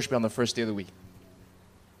church worshiping on the first day of the week?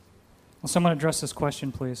 Will someone address this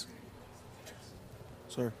question, please?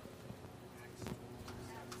 Sir.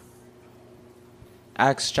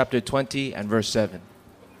 Acts chapter 20 and verse 7.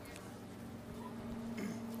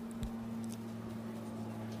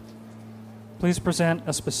 Please present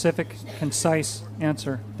a specific, concise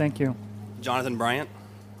answer. Thank you. Jonathan Bryant.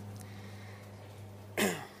 I'm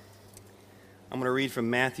going to read from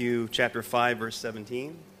Matthew chapter 5, verse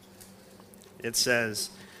 17. It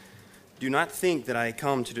says, "Do not think that I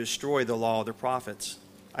come to destroy the law of the prophets.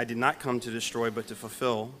 I did not come to destroy, but to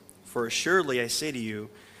fulfill. For assuredly I say to you,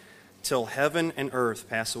 till heaven and earth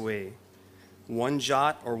pass away, one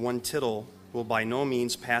jot or one tittle will by no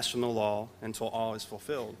means pass from the law until all is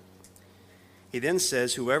fulfilled." He then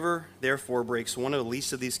says, "Whoever therefore breaks one of the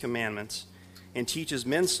least of these commandments and teaches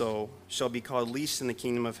men so shall be called least in the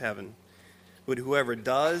kingdom of heaven. But whoever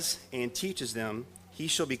does and teaches them, he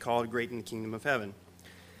shall be called great in the kingdom of heaven."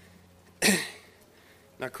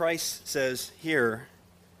 Now Christ says here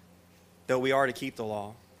that we are to keep the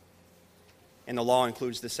law, and the law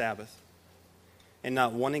includes the Sabbath. And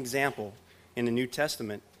not one example in the New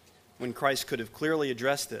Testament when Christ could have clearly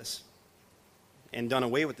addressed this and done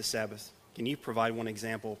away with the Sabbath. Can you provide one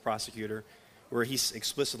example, prosecutor, where he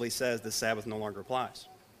explicitly says the Sabbath no longer applies?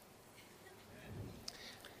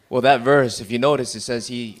 Well, that verse, if you notice, it says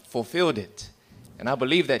he fulfilled it. And I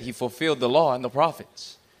believe that he fulfilled the law and the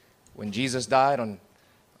prophets. When Jesus died on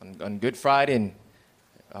Good Friday and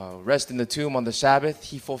rested in the tomb on the Sabbath,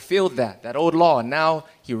 he fulfilled that old law. And now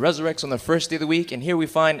he resurrects on the first day of the week. And here we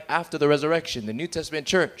find after the resurrection, the New Testament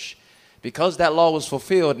church, because that law was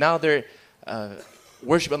fulfilled, now they're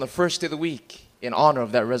worship on the first day of the week in honor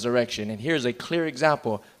of that resurrection. And here's a clear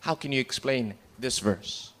example. How can you explain this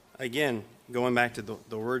verse? Again, going back to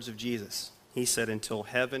the words of Jesus, he said, until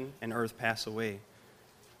heaven and earth pass away.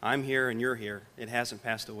 I'm here and you're here. It hasn't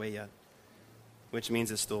passed away yet, which means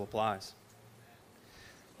it still applies.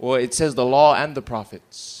 Well, it says the law and the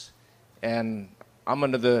prophets. And I'm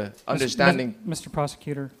under the understanding... Mr.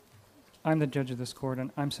 Prosecutor, I'm the judge of this court, and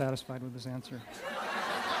I'm satisfied with this answer.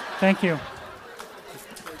 Thank you.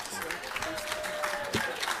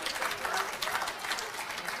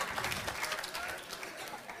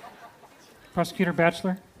 Prosecutor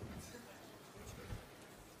Batchelor?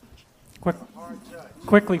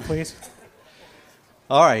 Quickly, please.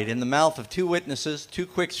 All right. In the mouth of two witnesses, two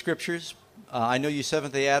quick scriptures. I know you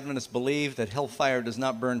Seventh-day Adventists believe that hellfire does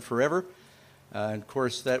not burn forever. And of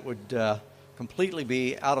course, that would completely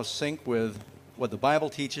be out of sync with what the Bible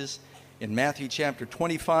teaches in Matthew chapter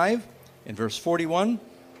 25, in verse 41.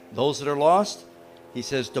 Those that are lost, he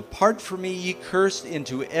says, "Depart from me, ye cursed,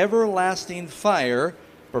 into everlasting fire,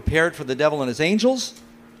 prepared for the devil and his angels."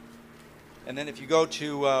 And then if you go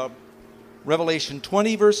to Revelation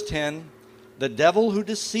 20, verse 10, "The devil who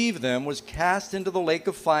deceived them was cast into the lake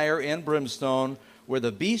of fire and brimstone, where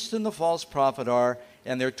the beast and the false prophet are,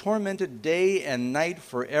 and they're tormented day and night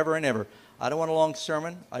forever and ever." I don't want a long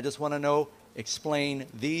sermon. I just want to explain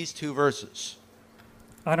these two verses.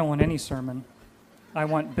 I don't want any sermon. I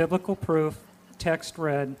want biblical proof, text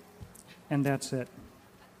read, and that's it.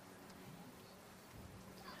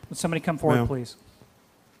 Would somebody come forward, Ma'am. please?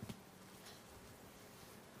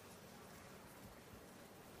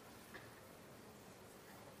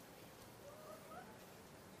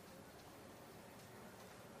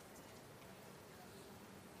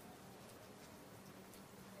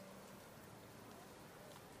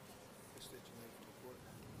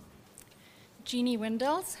 Jeannie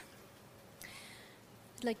Windells.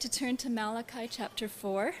 I'd like to turn to Malachi chapter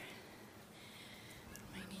 4.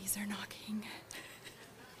 My knees are knocking.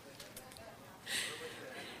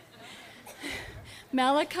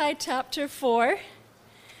 Malachi chapter 4,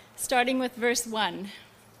 starting with verse 1.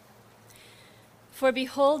 "For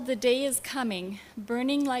behold, the day is coming,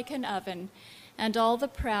 burning like an oven, and all the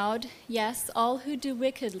proud, yes, all who do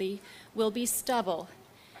wickedly, will be stubble.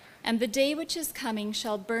 And the day which is coming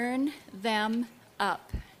shall burn them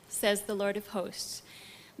up, says the Lord of hosts,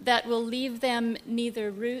 that will leave them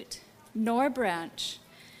neither root nor branch.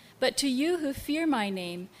 But to you who fear my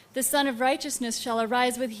name, the Son of Righteousness shall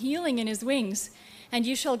arise with healing in his wings, and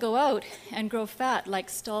you shall go out and grow fat like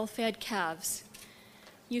stall-fed calves.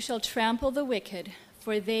 You shall trample the wicked,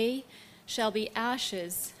 for they shall be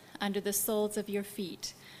ashes under the soles of your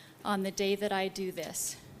feet on the day that I do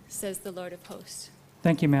this, says the Lord of hosts."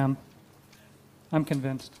 Thank you, ma'am. I'm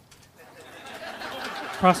convinced.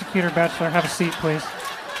 Prosecutor Batchelor, have a seat, please.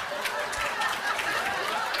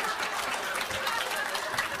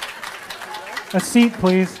 A seat,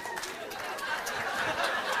 please.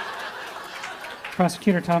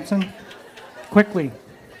 Prosecutor Thompson, quickly.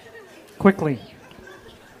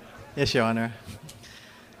 Yes, Your Honor.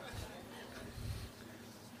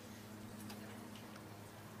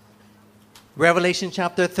 Revelation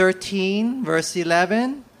chapter 13, verse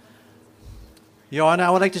 11. Your Honor, I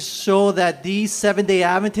would like to show that these Seventh-day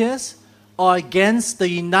Adventists are against the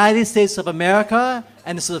United States of America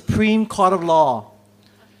and the Supreme Court of Law,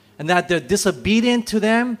 and that they're disobedient to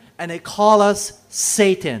them, and they call us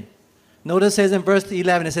Satan. Notice it says in verse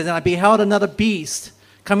 11, it says, "And I beheld another beast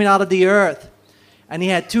coming out of the earth, and he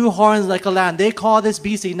had two horns like a lamb." They call this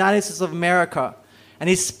beast the United States of America. "And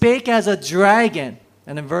he spake as a dragon."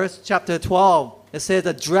 And in verse chapter 12, it says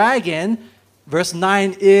the dragon, verse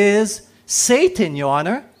 9, is Satan, Your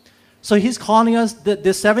Honor. So he's calling us,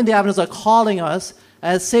 the Seventh-day Adventists are calling us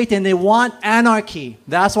as Satan. They want anarchy.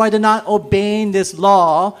 That's why they're not obeying this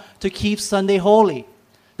law to keep Sunday holy.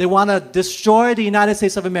 They want to destroy the United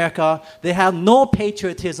States of America. They have no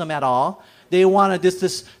patriotism at all. They want to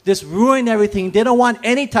just ruin everything. They don't want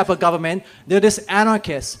any type of government. They're just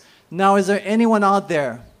anarchists. Now, is there anyone out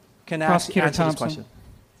there can answer this question?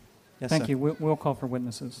 Yes, Thank sir. you. We'll call for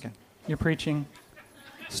witnesses. Okay. You're preaching.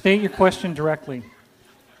 State your question directly.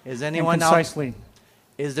 Is anyone and concisely.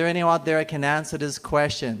 Is there anyone out there that can answer this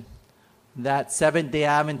question? That Seventh-day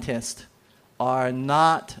Adventists are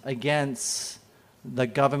not against the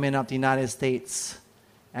government of the United States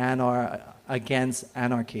and are against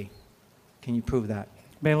anarchy. Can you prove that?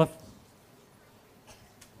 Bailiff.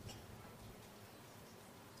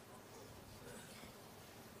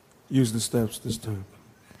 Use the steps this time.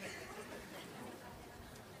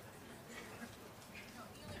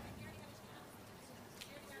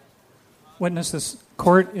 Witness, this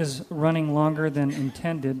court is running longer than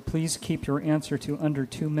intended. Please keep your answer to under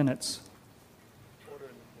 2 minutes.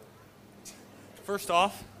 First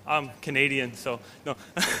off, I'm Canadian, so no,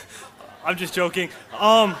 I'm just joking.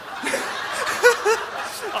 I'm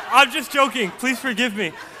just joking. Please forgive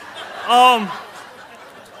me.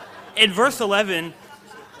 In verse 11,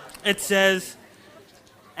 it says,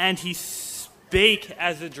 "And he spake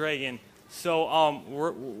as a dragon." So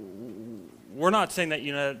we're not saying that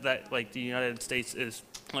the United States is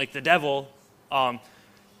like the devil.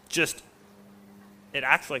 Just it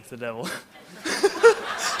acts like the devil.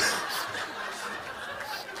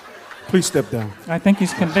 Please step down. I think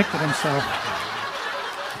he's convicted himself.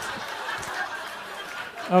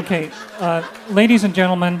 Okay, ladies and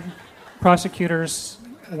gentlemen, prosecutors,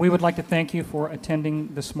 we would like to thank you for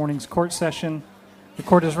attending this morning's court session. The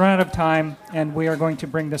court has run out of time, and we are going to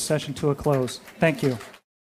bring this session to a close. Thank you.